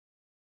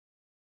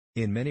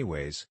In many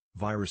ways,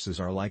 viruses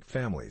are like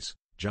families,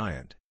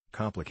 giant,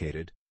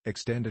 complicated,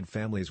 extended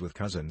families with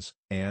cousins,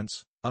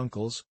 aunts,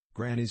 uncles,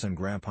 grannies and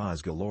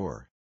grandpas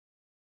galore.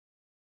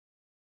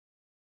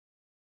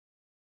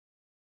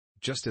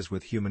 Just as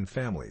with human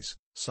families,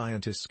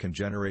 scientists can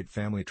generate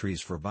family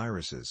trees for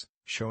viruses,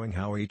 showing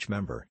how each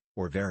member,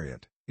 or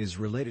variant, is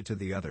related to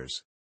the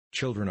others.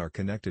 Children are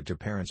connected to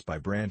parents by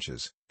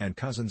branches, and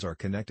cousins are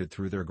connected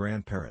through their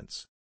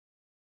grandparents.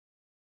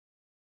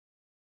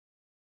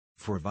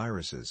 For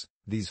viruses,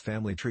 these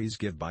family trees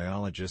give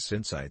biologists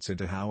insights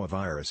into how a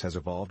virus has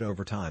evolved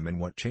over time and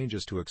what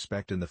changes to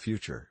expect in the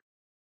future.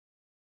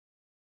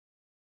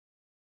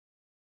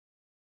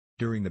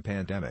 During the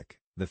pandemic,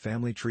 the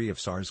family tree of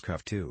SARS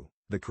CoV-2,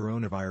 the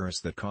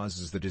coronavirus that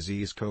causes the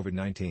disease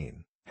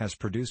COVID-19, has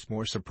produced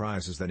more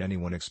surprises than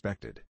anyone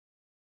expected.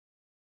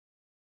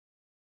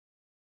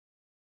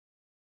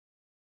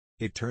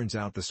 It turns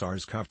out the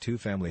SARS CoV-2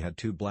 family had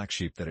two black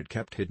sheep that it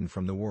kept hidden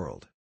from the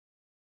world.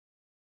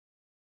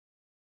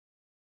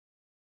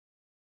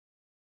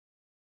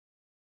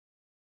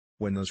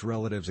 When those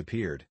relatives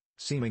appeared,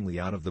 seemingly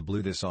out of the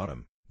blue this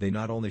autumn, they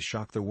not only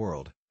shocked the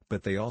world,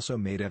 but they also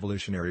made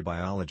evolutionary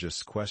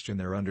biologists question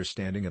their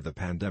understanding of the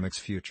pandemic's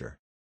future.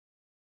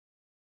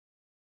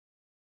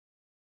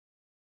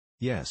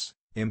 Yes,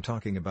 I'm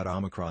talking about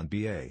Omicron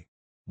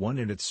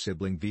BA.1 and its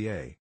sibling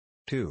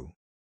BA.2.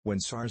 When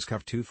SARS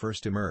CoV-2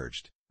 first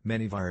emerged,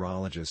 many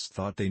virologists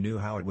thought they knew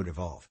how it would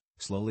evolve,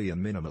 slowly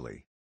and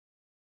minimally.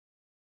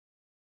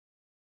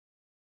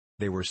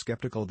 They were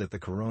skeptical that the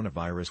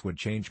coronavirus would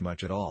change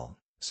much at all,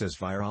 says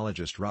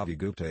virologist Ravi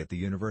Gupta at the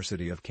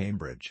University of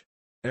Cambridge.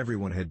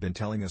 Everyone had been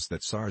telling us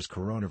that SARS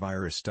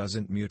coronavirus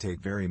doesn't mutate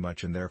very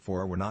much and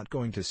therefore we're not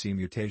going to see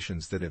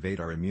mutations that evade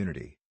our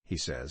immunity, he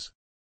says.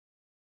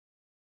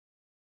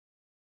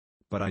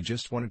 But I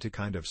just wanted to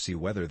kind of see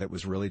whether that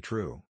was really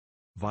true.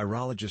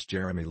 Virologist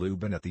Jeremy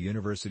Luban at the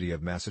University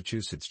of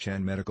Massachusetts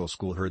Chan Medical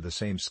School heard the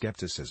same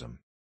skepticism.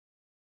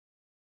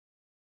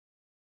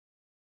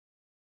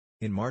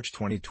 In March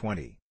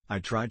 2020, I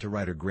tried to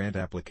write a grant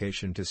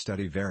application to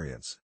study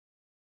variants.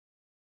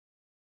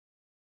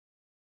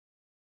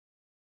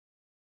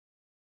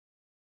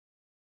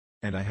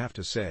 And I have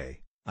to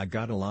say, I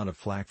got a lot of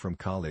flack from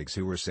colleagues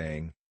who were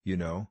saying, you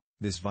know,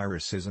 this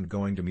virus isn't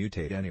going to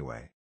mutate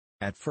anyway.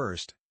 At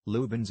first,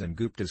 Luban's and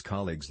Gupta's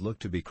colleagues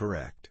looked to be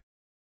correct.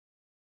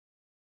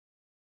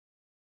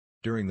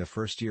 During the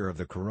first year of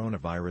the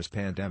coronavirus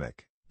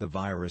pandemic, the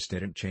virus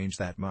didn't change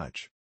that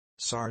much.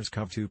 SARS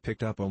CoV-2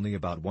 picked up only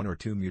about 1 or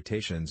 2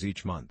 mutations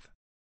each month.